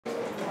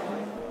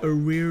A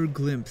rare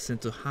glimpse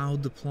into how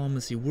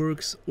diplomacy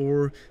works,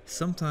 or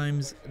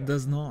sometimes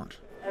does not.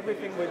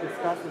 Everything we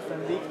discuss is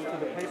then leaked to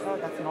the paper.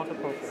 That's not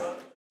appropriate.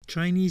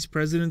 Chinese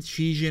President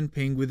Xi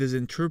Jinping with his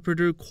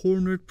interpreter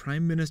cornered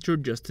Prime Minister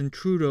Justin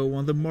Trudeau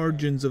on the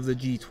margins of the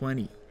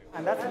G20.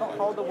 And that's not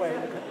how the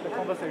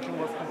conversation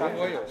was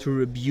conducted. To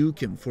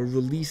rebuke him for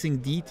releasing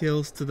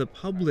details to the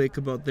public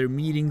about their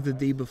meeting the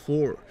day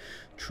before,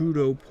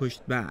 Trudeau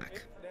pushed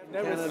back.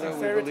 Canada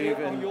will believe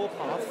in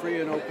free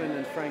and open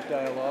and frank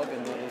dialogue,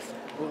 and that is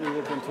what we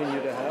will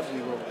continue to have.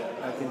 We will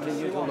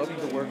continue to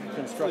look to work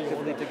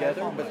constructively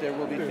together, but there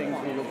will be things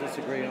we will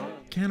disagree on.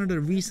 Canada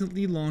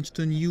recently launched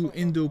a new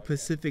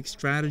Indo-Pacific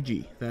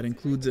strategy that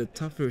includes a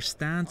tougher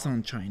stance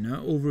on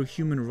China over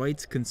human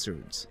rights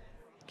concerns.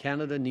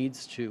 Canada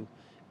needs to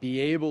be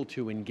able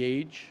to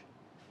engage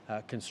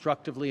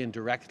constructively and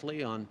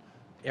directly on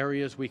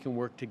areas we can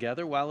work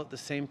together, while at the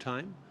same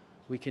time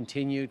we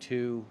continue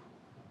to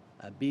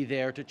be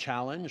there to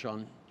challenge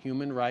on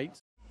human rights.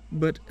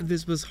 But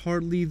this was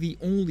hardly the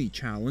only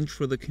challenge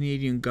for the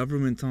Canadian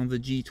government on the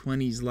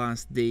G20's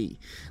last day.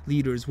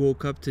 Leaders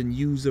woke up to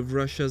news of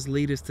Russia's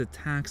latest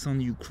attacks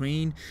on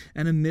Ukraine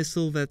and a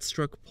missile that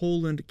struck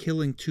Poland,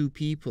 killing 2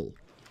 people.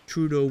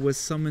 Trudeau was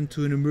summoned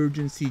to an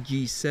emergency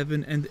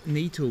G7 and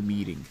NATO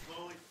meeting.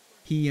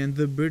 He and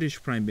the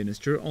British Prime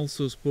Minister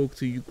also spoke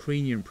to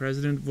Ukrainian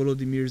President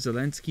Volodymyr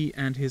Zelensky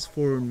and his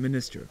foreign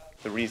minister.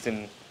 The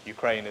reason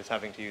Ukraine is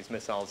having to use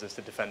missiles is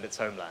to defend its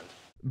homeland.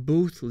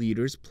 Both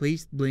leaders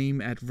placed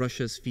blame at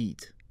Russia's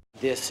feet.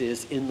 This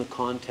is in the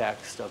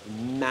context of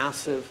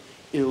massive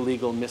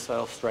illegal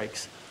missile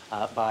strikes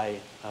by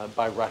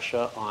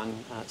Russia on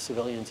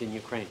civilians in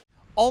Ukraine.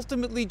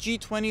 Ultimately,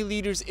 G20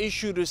 leaders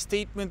issued a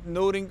statement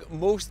noting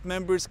most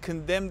members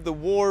condemned the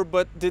war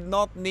but did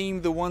not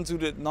name the ones who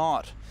did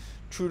not.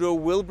 Trudeau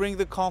will bring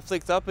the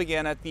conflict up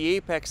again at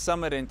the APEC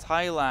summit in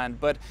Thailand,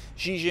 but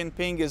Xi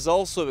Jinping is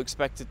also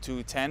expected to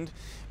attend,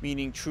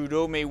 meaning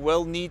Trudeau may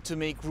well need to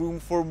make room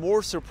for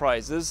more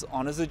surprises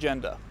on his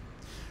agenda.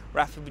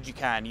 Rafi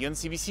Bujikani,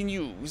 CBC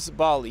News,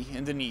 Bali,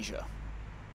 Indonesia.